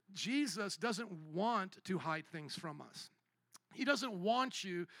 because Jesus doesn't want to hide things from us. He doesn't want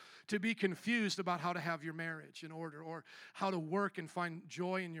you to be confused about how to have your marriage in order or how to work and find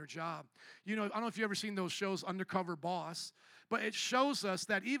joy in your job. I don't know if you've ever seen those shows, Undercover Boss, but it shows us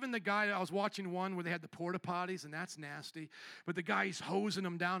that even the guy, I was watching one where they had the porta potties, and that's nasty, but the guy's hosing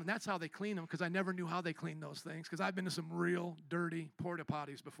them down, and that's how they clean them, because I never knew how they clean those things, because I've been to some real dirty porta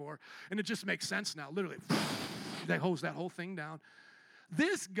potties before, and it just makes sense now. Literally, they hose that whole thing down.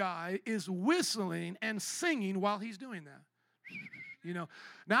 This guy is whistling and singing while he's doing that. Now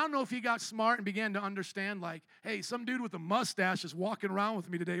I don't know if he got smart and began to understand, like, hey, some dude with a mustache is walking around with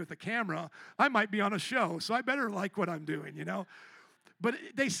me today with a camera. I might be on a show, so I better like what I'm doing, But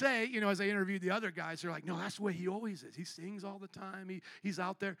they say, as I interviewed the other guys, they're like, no, that's the way he always is. He sings all the time. He's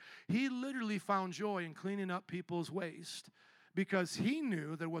out there. He literally found joy in cleaning up people's waste because he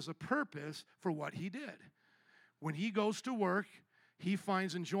knew there was a purpose for what he did. When he goes to work, he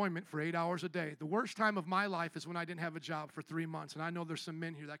finds enjoyment for 8 hours a day. The worst time of my life is when I didn't have a job for 3 months, and I know there's some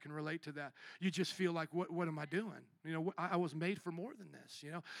men here that can relate to that. You just feel like, what am I doing? I was made for more than this,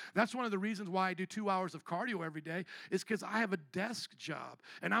 That's one of the reasons why I do 2 hours of cardio every day is because I have a desk job.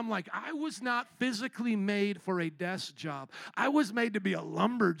 And I'm like, I was not physically made for a desk job. I was made to be a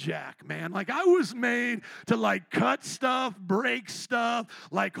lumberjack, man. Like, I was made to, cut stuff, break stuff,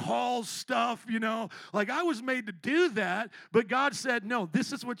 haul stuff, Like, I was made to do that, but God said, no,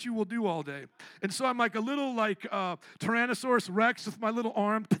 this is what you will do all day. And so I'm like a little Tyrannosaurus Rex with my little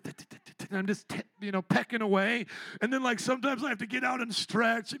arm, and I'm just, pecking away. And then sometimes I have to get out and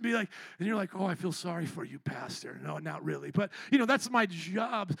stretch and be like, and you're like, oh, I feel sorry for you, Pastor. No, not really. But, that's my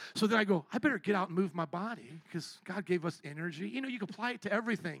job. So then I go, I better get out and move my body because God gave us energy. You can apply it to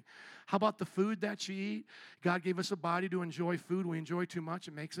everything. How about the food that you eat? God gave us a body to enjoy food. We enjoy too much.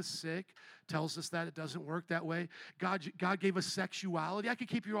 It makes us sick. Tells us that it doesn't work that way. God gave us sexuality. I could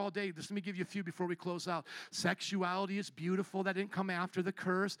keep you all day. Just let me give you a few before we close out. Sexuality is beautiful. That didn't come after the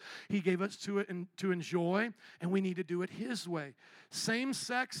curse. He gave us to it and to enjoy, and we need to do it His way.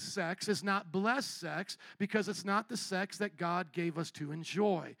 Same-sex sex is not blessed sex because it's not the sex that God gave us to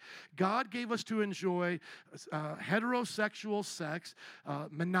enjoy. God gave us to enjoy heterosexual sex,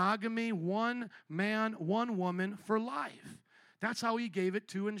 monogamy, one man, one woman for life. That's how He gave it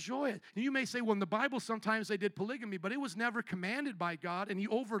to enjoy it. And you may say, well, in the Bible, sometimes they did polygamy, but it was never commanded by God, and He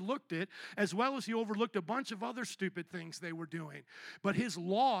overlooked it, as well as He overlooked a bunch of other stupid things they were doing. But His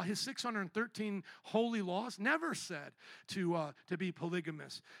law, His 613 holy laws, never said to be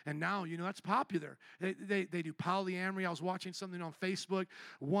polygamous. And now, that's popular. They do polyamory. I was watching something on Facebook.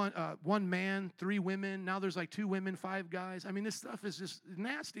 One man, 3 women. Now there's 2 women, 5 guys. I mean, this stuff is just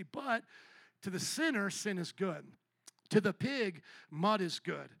nasty. But to the sinner, sin is good. To the pig, mud is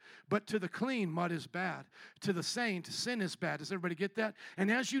good. But to the clean, mud is bad. To the saint, sin is bad. Does everybody get that? And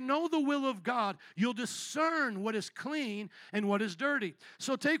as you know the will of God, you'll discern what is clean and what is dirty.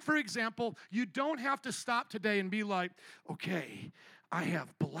 So take, for example, you don't have to stop today and be like, okay, I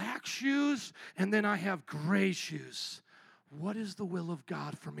have black shoes and then I have gray shoes. What is the will of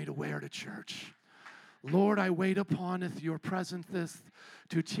God for me to wear to church? Lord, I wait uponeth your presenteth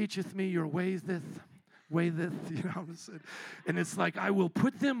to teacheth me your waytheth. And it's like, I will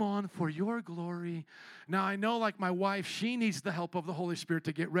put them on for your glory. Now, I know my wife, she needs the help of the Holy Spirit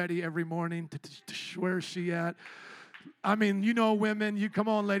to get ready every morning. Where is she at? I mean, women, you come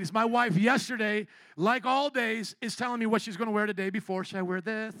on, ladies. My wife yesterday, like all days, is telling me what she's going to wear the day before. Should I wear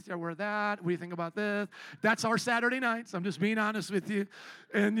this? Should I wear that? What do you think about this? That's our Saturday nights. I'm just being honest with you.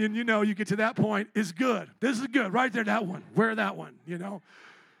 And you get to that point, it's good. This is good. Right there, that one. Wear that one,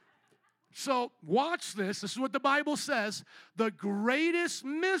 So watch this. This is what the Bible says. The greatest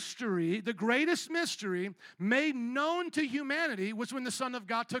mystery made known to humanity was when the Son of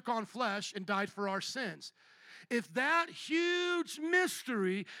God took on flesh and died for our sins. If that huge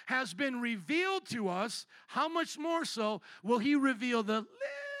mystery has been revealed to us, how much more so will He reveal the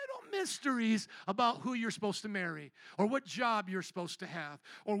little mysteries about who you're supposed to marry, or what job you're supposed to have,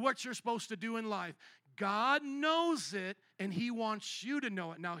 or what you're supposed to do in life. God knows it, and He wants you to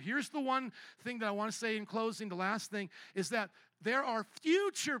know it. Now, here's the one thing that I want to say in closing. The last thing is that there are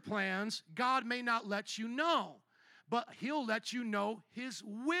future plans God may not let you know, but He'll let you know His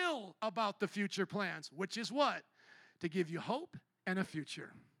will about the future plans, which is what? To give you hope and a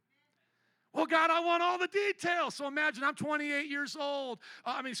future. Well, God, I want all the details. So imagine I'm 28 years old.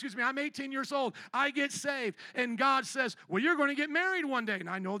 I'm 18 years old. I get saved. And God says, well, you're going to get married one day. And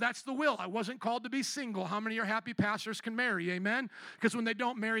I know that's the will. I wasn't called to be single. How many of your happy pastors can marry? Amen? Because when they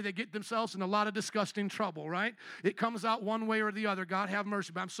don't marry, they get themselves in a lot of disgusting trouble, right? It comes out one way or the other. God have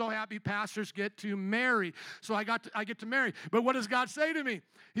mercy. But I'm so happy pastors get to marry. So I get to marry. But what does God say to me?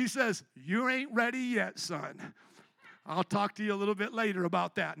 He says, you ain't ready yet, son. I'll talk to you a little bit later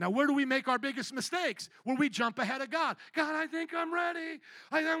about that. Now, where do we make our biggest mistakes? Where we jump ahead of God. God, I think I'm ready.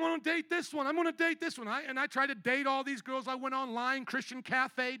 I want to date this one. I'm going to date this one. I tried to date all these girls. I went online,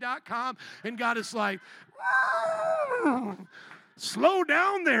 ChristianCafe.com, and God is like, slow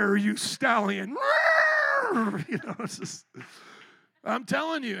down there, you stallion. It's just, I'm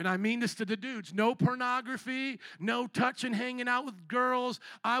telling you, and I mean this to the dudes, no pornography, no touching, hanging out with girls.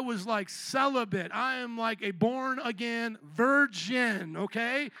 I was like celibate. I am like a born-again virgin,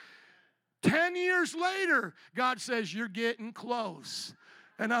 okay? 10 years later, God says, you're getting close.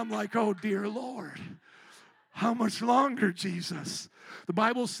 And I'm like, oh, dear Lord, how much longer, Jesus? The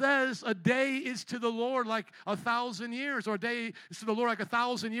Bible says a day is to the Lord like 1,000 years, or a day is to the Lord like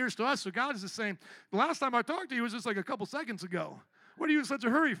 1,000 years to us. So God is the same. The last time I talked to you was just like a couple seconds ago. What are you in such a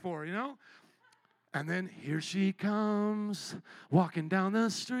hurry for, you know? And then here she comes, walking down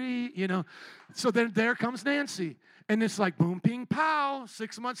the street, you know. So then there comes Nancy. And it's like boom, ping, pow.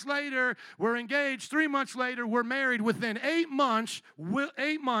 6 months later, we're engaged. 3 months later, we're married. Within 8 months,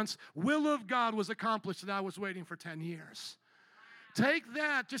 will of God was accomplished that I was waiting for 10 years. Take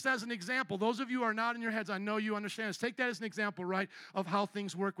that just as an example. Those of you who are nodding your heads, I know you understand this. Take that as an example, right, of how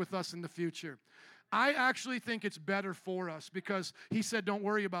things work with us in the future. I actually think it's better for us because he said, don't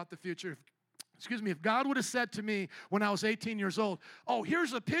worry about the future. If God would have said to me when I was 18 years old, oh,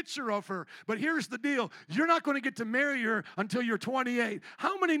 here's a picture of her, but here's the deal. You're not going to get to marry her until you're 28.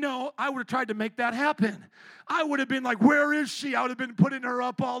 How many know I would have tried to make that happen? I would have been like, where is she? I would have been putting her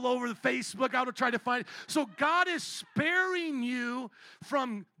up all over the Facebook. I would have tried to find it. So God is sparing you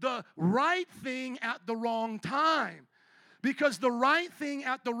from the right thing at the wrong time. Because the right thing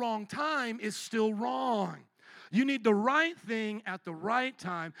at the wrong time is still wrong. You need the right thing at the right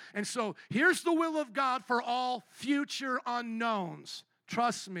time. And so here's the will of God for all future unknowns.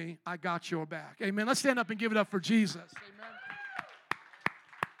 Trust me, I got your back. Amen. Let's stand up and give it up for Jesus. Amen.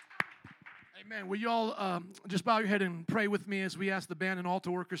 Amen. Will you all just bow your head and pray with me as we ask the band and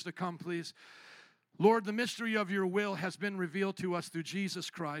altar workers to come, please? Lord, the mystery of your will has been revealed to us through Jesus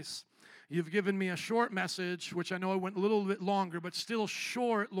Christ. You've given me a short message, which I know I went a little bit longer, but still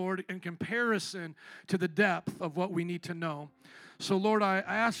short, Lord, in comparison to the depth of what we need to know. So, Lord, I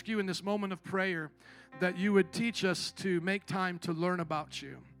ask you in this moment of prayer that you would teach us to make time to learn about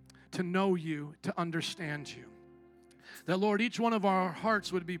you, to know you, to understand you. That, Lord, each one of our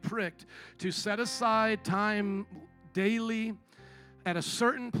hearts would be pricked to set aside time daily at a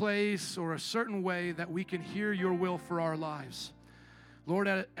certain place or a certain way that we can hear your will for our lives. Lord,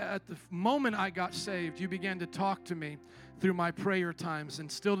 at the moment I got saved, you began to talk to me through my prayer times.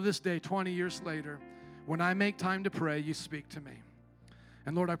 And still to this day, 20 years later, when I make time to pray, you speak to me.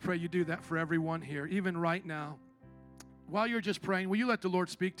 And Lord, I pray you do that for everyone here, even right now. While you're just praying, will you let the Lord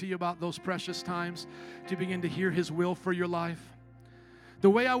speak to you about those precious times to begin to hear his will for your life?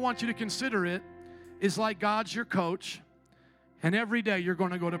 The way I want you to consider it is like God's your coach, and every day you're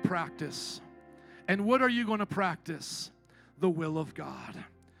going to go to practice. And what are you going to practice? The will of God.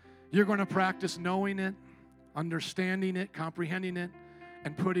 You're going to practice knowing it, understanding it, comprehending it,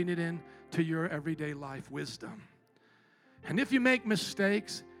 and putting it into your everyday life wisdom. And if you make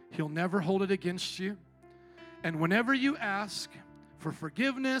mistakes, he'll never hold it against you. And whenever you ask for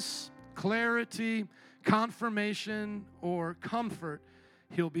forgiveness, clarity, confirmation, or comfort,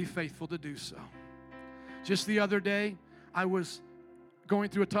 he'll be faithful to do so. Just the other day, I was going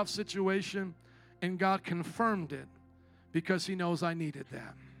through a tough situation, and God confirmed it because he knows I needed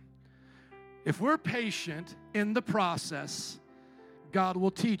that. If we're patient in the process, God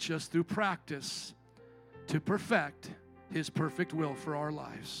will teach us through practice to perfect his perfect will for our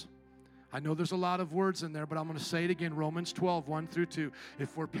lives. I know there's a lot of words in there, but I'm going to say it again, Romans 12, 1 through 2.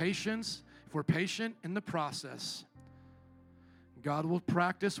 If we're patient in the process, God will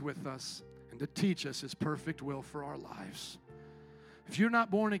practice with us and to teach us his perfect will for our lives. If you're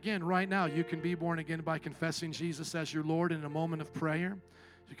not born again right now, you can be born again by confessing Jesus as your Lord in a moment of prayer.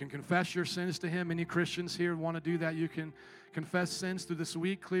 You can confess your sins to him. Any Christians here want to do that? You can confess sins through this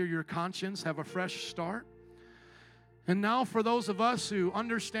week, clear your conscience, have a fresh start. And now for those of us who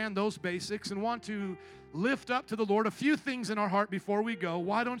understand those basics and want to lift up to the Lord a few things in our heart before we go,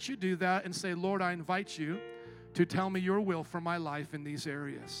 why don't you do that and say, Lord, I invite you to tell me your will for my life in these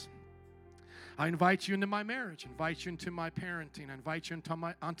areas. I invite you into my marriage, invite you into my parenting, I invite you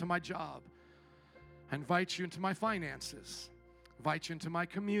onto my job, I invite you into my finances, I invite you into my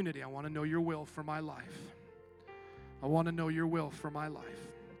community. I want to know your will for my life. I want to know your will for my life.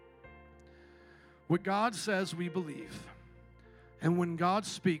 What God says, we believe. And when God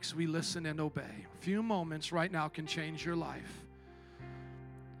speaks, we listen and obey. A few moments right now can change your life.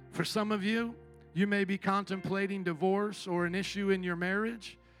 For some of you, you may be contemplating divorce or an issue in your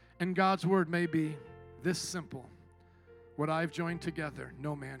marriage, and God's word may be this simple. What I've joined together,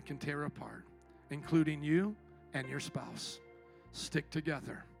 no man can tear apart, including you and your spouse. Stick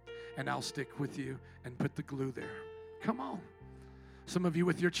together, and I'll stick with you and put the glue there. Come on. Some of you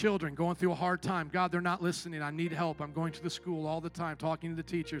with your children going through a hard time. God, they're not listening. I need help. I'm going to the school all the time, talking to the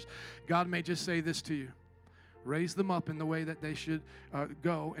teachers. God may just say this to you. Raise them up in the way that they should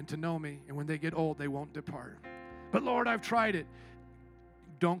go and to know me. And when they get old, they won't depart. But Lord, I've tried it.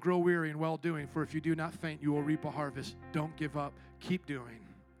 Don't grow weary in well-doing, for if you do not faint, you will reap a harvest. Don't give up. Keep doing.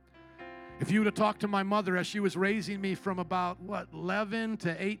 If you would have talked to my mother as she was raising me from about, 11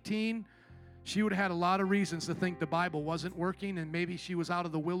 to 18, she would have had a lot of reasons to think the Bible wasn't working, and maybe she was out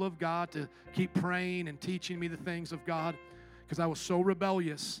of the will of God to keep praying and teaching me the things of God because I was so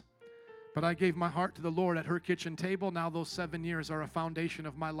rebellious. But I gave my heart to the Lord at her kitchen table. Now those 7 years are a foundation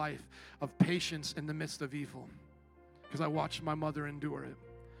of my life of patience in the midst of evil because I watched my mother endure it.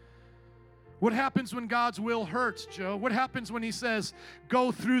 What happens when God's will hurts, Joe? What happens when he says,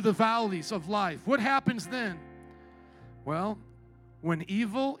 go through the valleys of life? What happens then? Well, when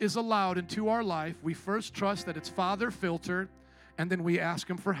evil is allowed into our life, we first trust that it's Father filtered, and then we ask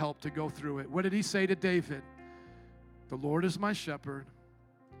him for help to go through it. What did he say to David? The Lord is my shepherd.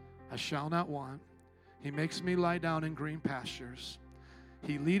 I shall not want. He makes me lie down in green pastures.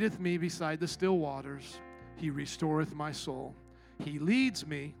 He leadeth me beside the still waters. He restoreth my soul. He leads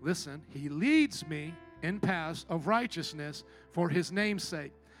me, listen, he leads me in paths of righteousness for his name's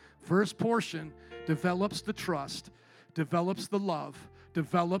sake. First portion develops the trust, develops the love,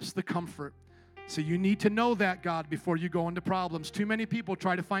 develops the comfort. So you need to know that, God, before you go into problems. Too many people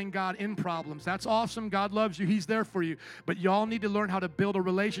try to find God in problems. That's awesome. God loves you. He's there for you. But y'all need to learn how to build a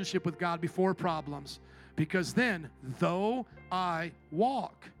relationship with God before problems. Because then, though I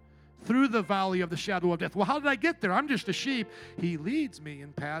walk through the valley of the shadow of death. Well, how did I get there? I'm just a sheep. He leads me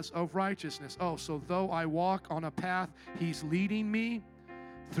in paths of righteousness. Oh, so though I walk on a path, he's leading me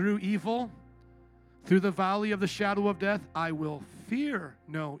through evil, through the valley of the shadow of death, I will fear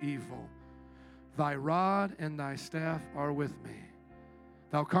no evil. Thy rod and thy staff are with me.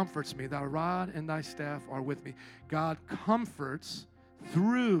 Thou comforts me. Thy rod and thy staff are with me. God comforts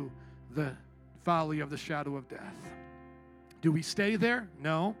through the valley of the shadow of death. Do we stay there?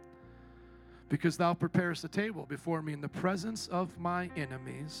 No. Because thou preparest a table before me in the presence of my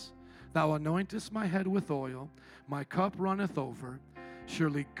enemies. Thou anointest my head with oil. My cup runneth over.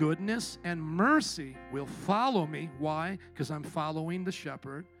 Surely goodness and mercy will follow me. Why? Because I'm following the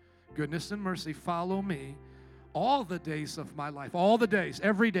shepherd. Goodness and mercy follow me all the days of my life. All the days,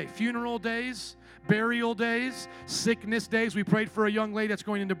 every day. Funeral days, burial days, sickness days. We prayed for a young lady that's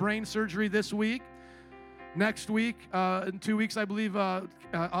going into brain surgery this week. Next week, in 2 weeks, I believe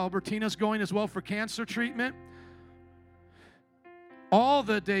Albertina's going as well for cancer treatment. All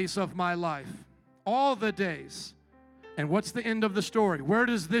the days of my life. All the days. And what's the end of the story? Where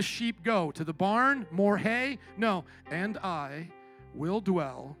does this sheep go? To the barn? More hay? No. And I will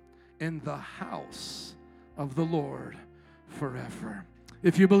dwell in the house of the Lord forever.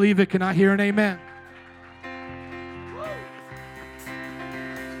 If you believe it, can I hear an amen?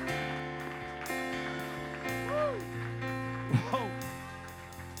 Whoa.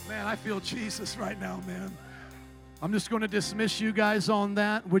 Man, I feel Jesus right now, man. I'm just going to dismiss you guys on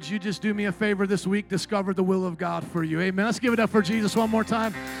that. Would you just do me a favor this week? Discover the will of God for you. Amen. Let's give it up for Jesus one more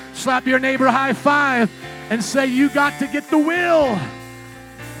time. Slap your neighbor high five and say, you got to get the will.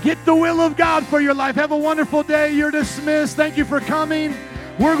 Get the will of God for your life. Have a wonderful day. You're dismissed. Thank you for coming.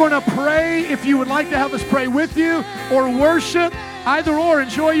 We're going to pray. If you would like to have us pray with you or worship, either or,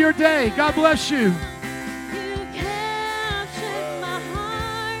 enjoy your day. God bless you.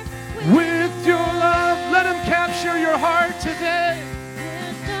 With your love, let him capture your heart today.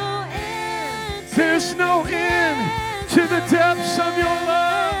 There's no end to the depths of your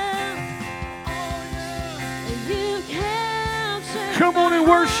love. Come on and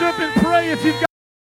worship and pray if you've got